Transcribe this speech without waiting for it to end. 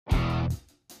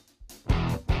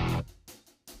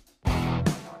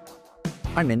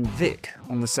I'm in Vik,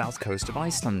 on the south coast of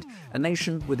Iceland, a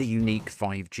nation with a unique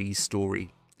 5G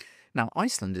story. Now,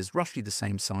 Iceland is roughly the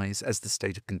same size as the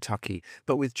state of Kentucky,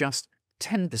 but with just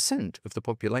 10% of the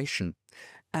population.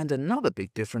 And another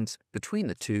big difference between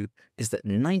the two is that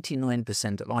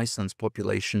 99% of Iceland's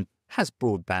population has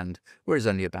broadband, whereas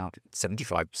only about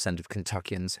 75% of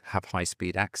Kentuckians have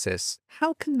high-speed access.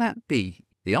 How can that be?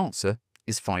 The answer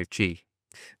is 5G.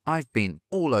 I've been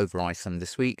all over Iceland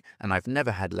this week, and I've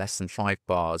never had less than 5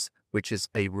 bars, which is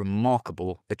a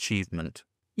remarkable achievement.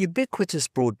 Ubiquitous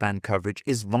broadband coverage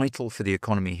is vital for the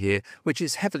economy here, which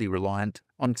is heavily reliant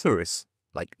on tourists,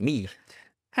 like me,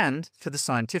 and for the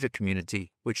scientific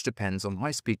community, which depends on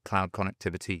high-speed cloud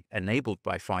connectivity enabled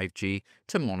by 5G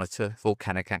to monitor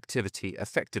volcanic activity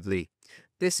effectively.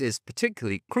 This is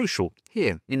particularly crucial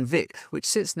here in Vik, which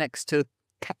sits next to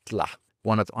Katla,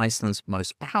 one of Iceland's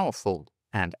most powerful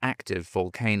and active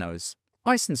volcanoes.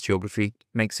 Iceland's geography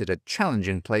makes it a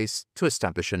challenging place to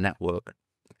establish a network.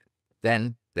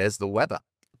 Then there's the weather.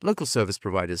 Local service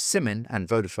providers Simin and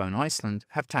Vodafone Iceland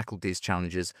have tackled these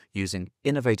challenges using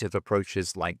innovative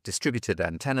approaches like distributed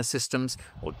antenna systems,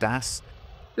 or DAS.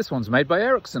 This one's made by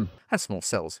Ericsson. And small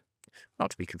cells, not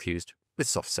to be confused with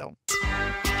soft cell.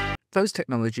 Those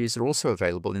technologies are also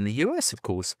available in the US, of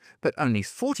course, but only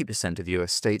 40% of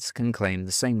US states can claim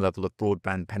the same level of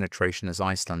broadband penetration as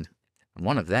Iceland. And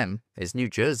one of them is New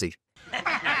Jersey.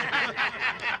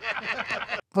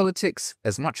 Politics,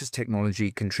 as much as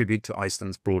technology, contribute to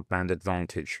Iceland's broadband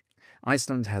advantage.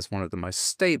 Iceland has one of the most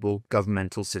stable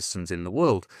governmental systems in the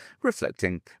world,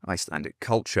 reflecting Icelandic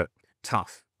culture.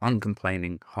 Tough,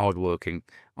 uncomplaining, hard-working.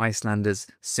 Icelanders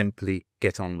simply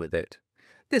get on with it.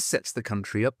 This sets the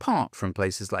country apart from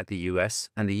places like the US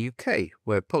and the UK,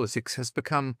 where politics has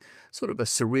become sort of a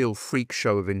surreal freak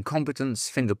show of incompetence,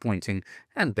 finger-pointing,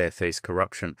 and barefaced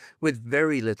corruption, with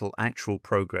very little actual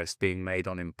progress being made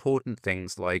on important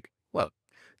things like, well,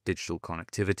 digital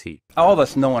connectivity. All of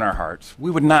us know in our hearts, we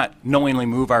would not knowingly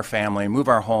move our family, move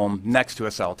our home next to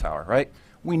a cell tower, right?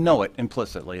 We know it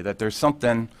implicitly, that there's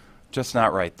something just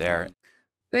not right there.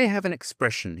 They have an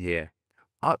expression here,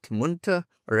 "Allt munter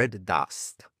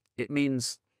reddast." It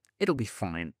means it'll be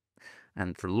fine.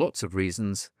 And for lots of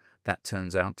reasons, that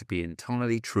turns out to be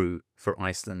entirely true for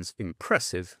Iceland's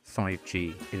impressive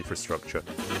 5G infrastructure.